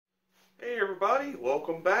Hey everybody,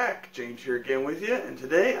 welcome back. James here again with you, and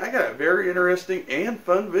today I got a very interesting and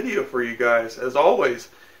fun video for you guys, as always.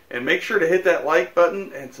 And make sure to hit that like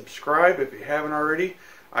button and subscribe if you haven't already.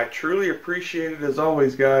 I truly appreciate it as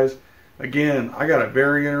always, guys. Again, I got a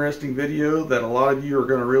very interesting video that a lot of you are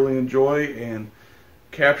going to really enjoy, and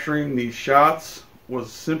capturing these shots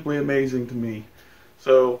was simply amazing to me.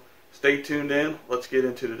 So stay tuned in. Let's get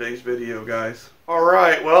into today's video, guys.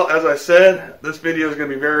 Alright, well, as I said, this video is going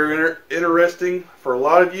to be very interesting for a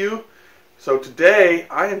lot of you. So today,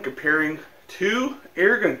 I am comparing two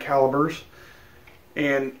airgun calibers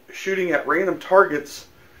and shooting at random targets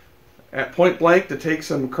at point blank to take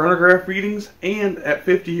some chronograph readings, and at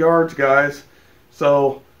 50 yards, guys.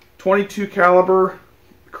 So 22 caliber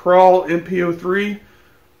Kral NP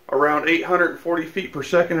around 840 feet per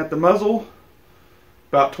second at the muzzle,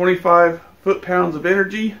 about 25 foot-pounds of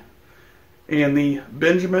energy, and the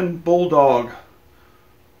Benjamin Bulldog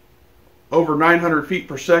over 900 feet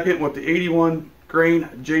per second with the 81 grain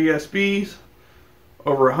JSBs,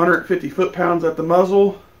 over 150 foot-pounds at the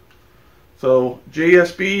muzzle. So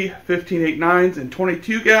JSB 15.89s and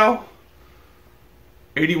 22 cal,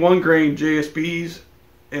 81 grain JSBs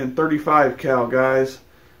and 35 cal, guys.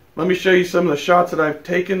 Let me show you some of the shots that I've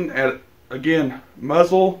taken at, again,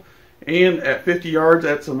 muzzle and at 50 yards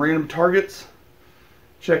at some random targets.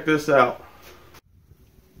 Check this out.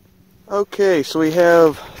 Okay, so we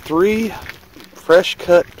have three fresh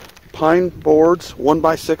cut pine boards,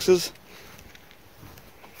 1x6s,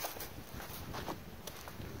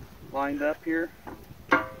 lined up here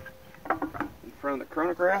in front of the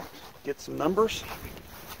chronograph. Get some numbers.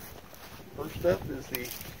 First up is the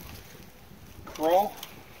Kral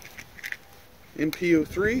NP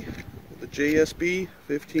with the JSB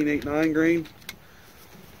 15.89 grain,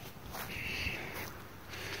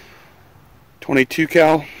 22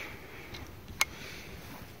 cal.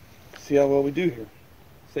 See how well we do here.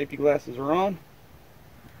 Safety glasses are on.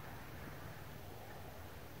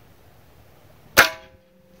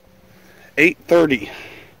 .830.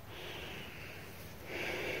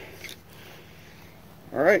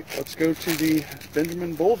 Alright, let's go to the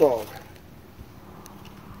Benjamin Bulldog.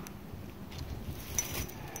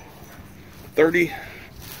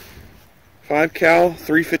 35 cal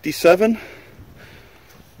 357.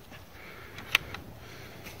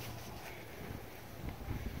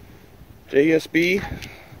 JSB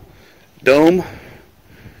Dome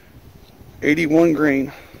 81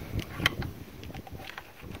 grain.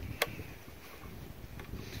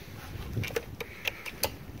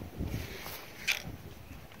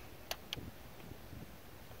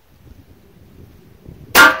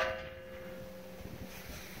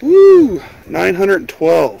 Woo!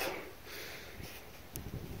 912.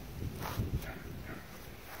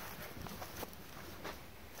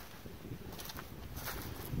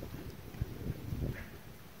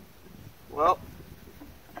 Well,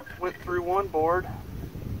 went through one board.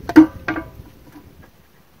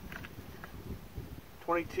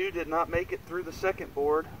 22 did not make it through the second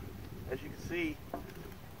board, as you can see.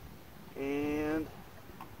 And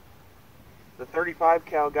the 35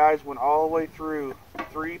 cal guys went all the way through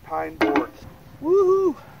 3 pine boards.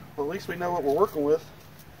 Woohoo! Well, at least we know what we're working with,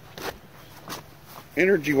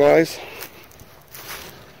 energy-wise.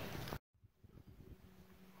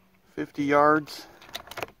 50 yards.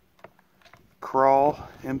 Kral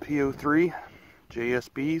NP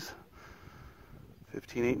JSBs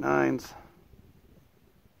 15.89s.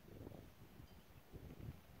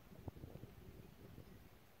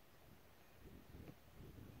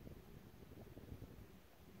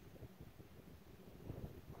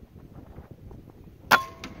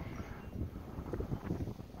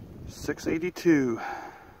 .682.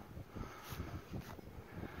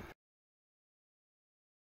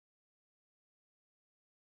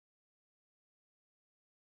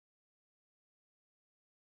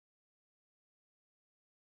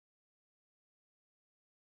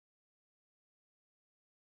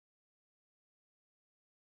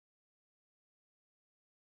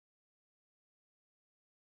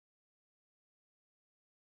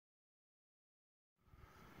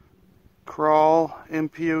 Kral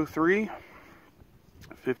NP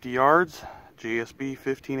 50 yards, JSB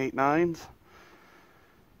 15.89s,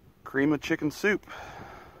 cream of chicken soup.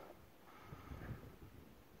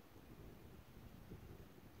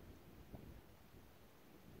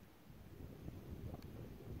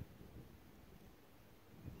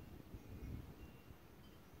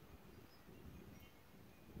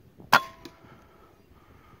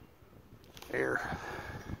 Air.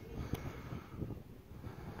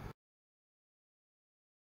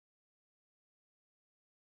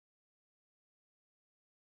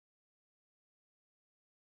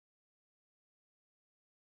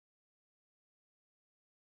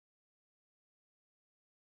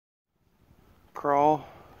 Kral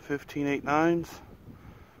 15.89s,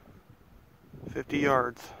 50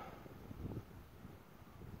 yards.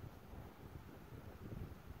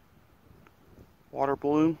 Water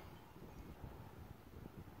balloon.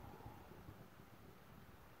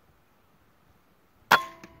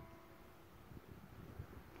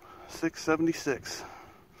 $6.76.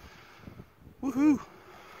 Woohoo!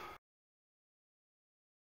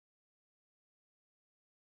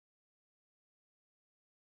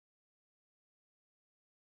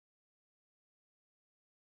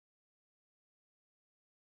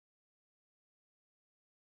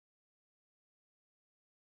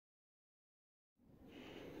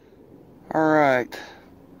 Alright,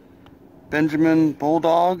 Benjamin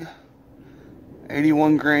Bulldog,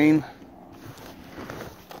 81 grain,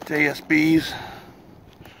 JSBs,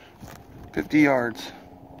 50 yards.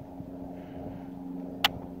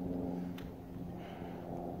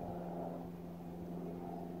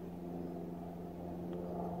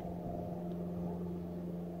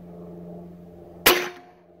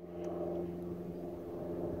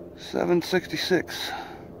 $7.66.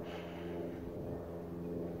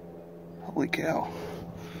 Holy cow,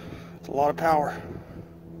 it's a lot of power.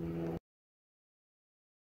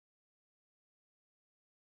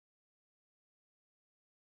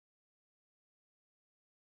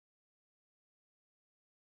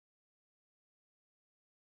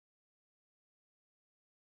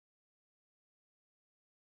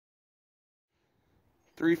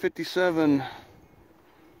 $3.57.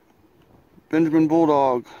 Benjamin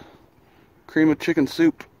Bulldog, cream of chicken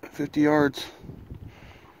soup, 50 yards.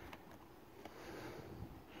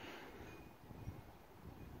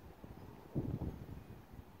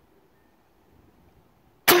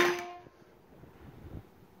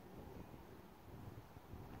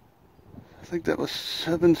 I think that was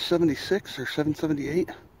 $7.76 or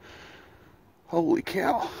 $7.78. Holy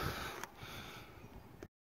cow.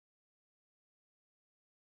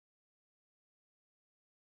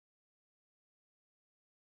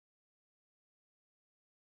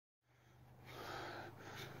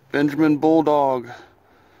 Benjamin Bulldog,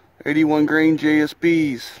 81 grain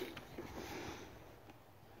JSBs,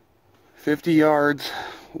 50 yards,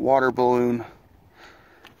 water balloon.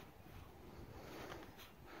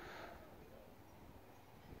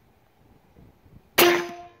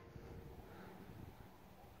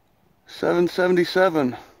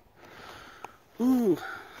 $7.77. Ooh,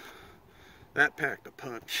 that packed a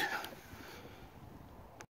punch.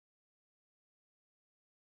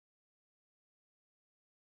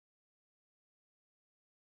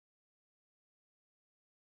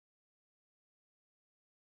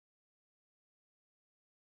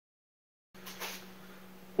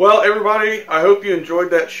 Well, everybody, I hope you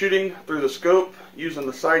enjoyed that shooting through the scope using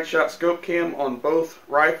the side shot scope cam on both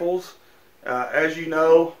rifles. As you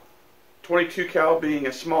know, 22 cal being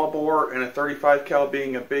a small bore and a 35 cal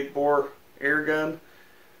being a big bore air gun,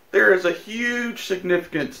 there is a huge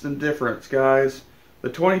significance and difference, guys. The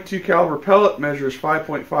 22 caliber pellet measures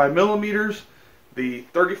 5.5 millimeters. The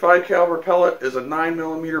 35 caliber pellet is a 9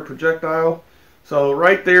 millimeter projectile. So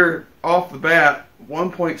right there off the bat,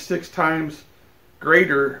 1.6 times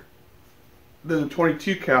greater than the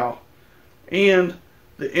 22 cal. And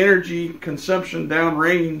the energy consumption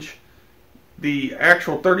downrange, the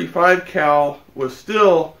actual 35 cal was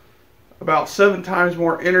still about 7 times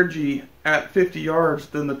more energy at 50 yards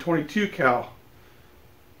than the 22 cal,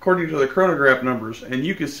 according to the chronograph numbers. And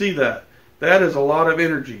you can see that. That is a lot of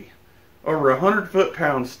energy. Over 100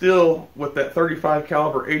 foot-pounds still with that 35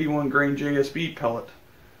 caliber 81 grain JSB pellet.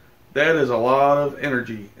 That is a lot of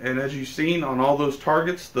energy. And as you've seen on all those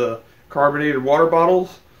targets, the carbonated water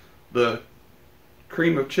bottles, the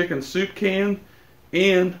cream of chicken soup can,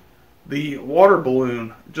 and the water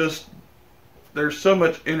balloon, just there's so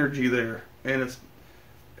much energy there, and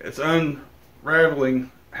it's unraveling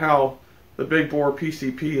how the Big Bore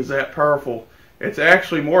PCP is that powerful. It's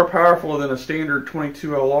actually more powerful than a standard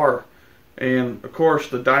 22 LR, and of course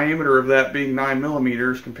the diameter of that being 9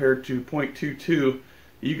 millimeters compared to 0.22,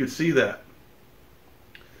 you can see that.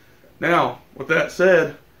 Now, with that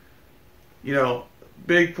said, you know,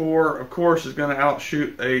 Big Bore of course is going to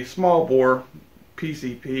outshoot a small bore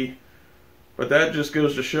PCP. But that just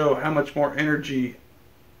goes to show how much more energy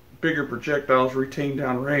bigger projectiles retain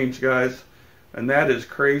downrange, guys. And that is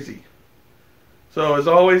crazy. So as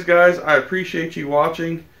always, guys, I appreciate you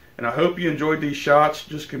watching. And I hope you enjoyed these shots,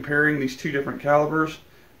 just comparing these two different calibers.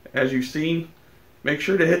 As you've seen, make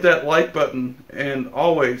sure to hit that like button. And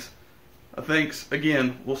always, thanks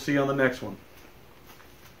again. We'll see you on the next one.